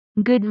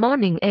Good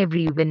morning,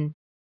 everyone.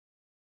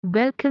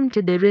 Welcome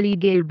to the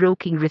Religare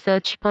Broking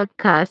Research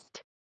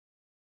Podcast.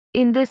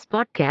 In this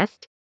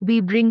podcast, we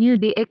bring you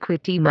the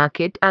equity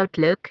market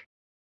outlook.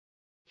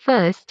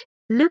 First,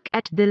 look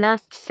at the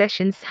last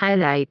session's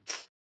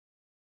highlights.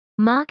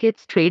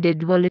 Markets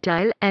traded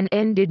volatile and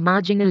ended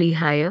marginally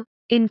higher,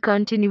 in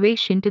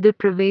continuation to the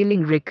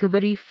prevailing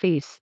recovery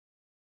phase.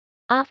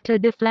 After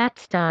the flat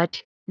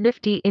start,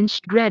 Nifty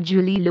inched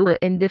gradually lower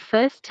in the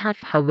first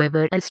half,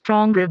 however, a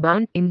strong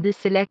rebound in the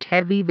select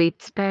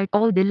heavyweights spared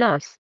all the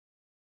loss.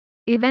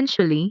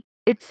 Eventually,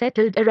 it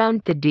settled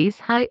around the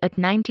day's high at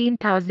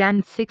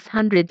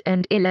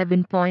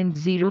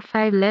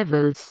 19,611.05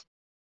 levels.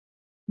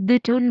 The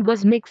tone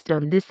was mixed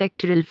on the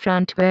sectoral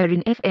front,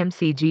 wherein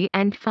FMCG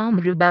and farm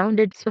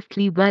rebounded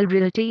swiftly while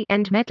realty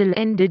and metal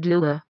ended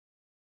lower.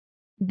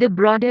 The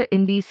broader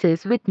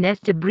indices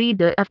witnessed a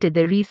breather after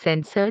the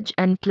recent surge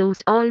and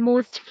closed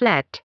almost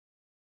flat.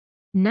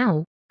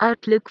 Now,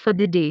 outlook for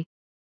the day.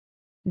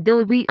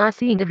 Though we are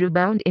seeing a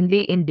rebound in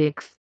the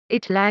index,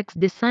 it lacks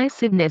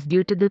decisiveness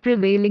due to the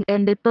prevailing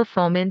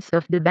underperformance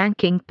of the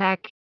banking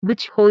pack,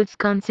 which holds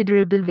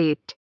considerable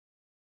weight.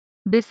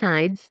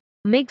 Besides,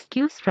 mixed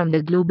cues from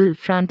the global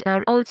front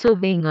are also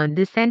weighing on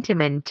the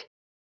sentiment.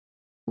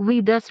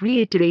 We thus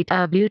reiterate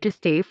our view to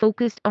stay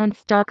focused on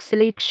stock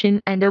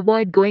selection and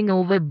avoid going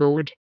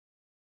overboard.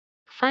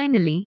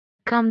 Finally,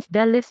 comes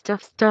the list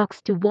of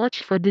stocks to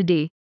watch for the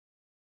day.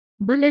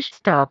 Bullish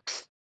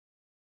stocks.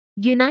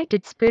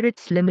 United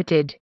Spirits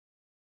Limited.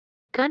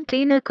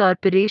 Container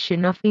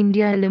Corporation of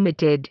India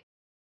Limited.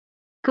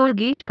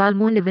 Colgate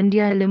Palmolive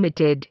India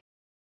Limited.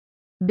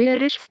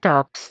 Bearish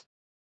stocks.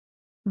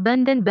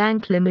 Bandhan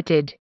Bank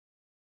Limited.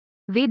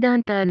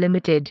 Vedanta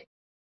Limited.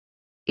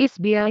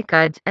 SBI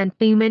Cards and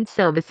Payment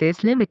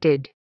Services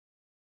Limited.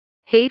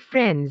 Hey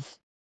friends,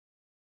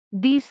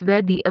 these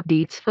were the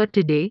updates for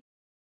today.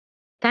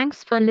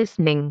 Thanks for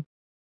listening.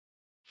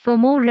 For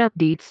more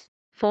updates,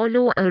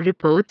 follow our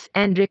reports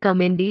and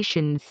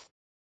recommendations.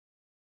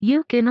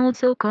 You can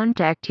also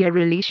contact your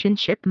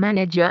relationship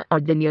manager or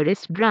the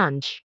nearest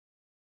branch.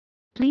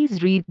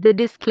 Please read the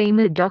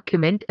disclaimer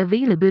document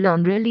available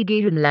on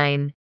Religare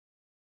Online.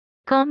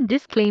 Com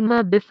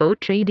disclaimer before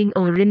trading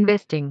or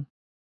investing.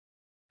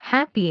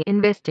 Happy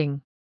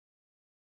investing.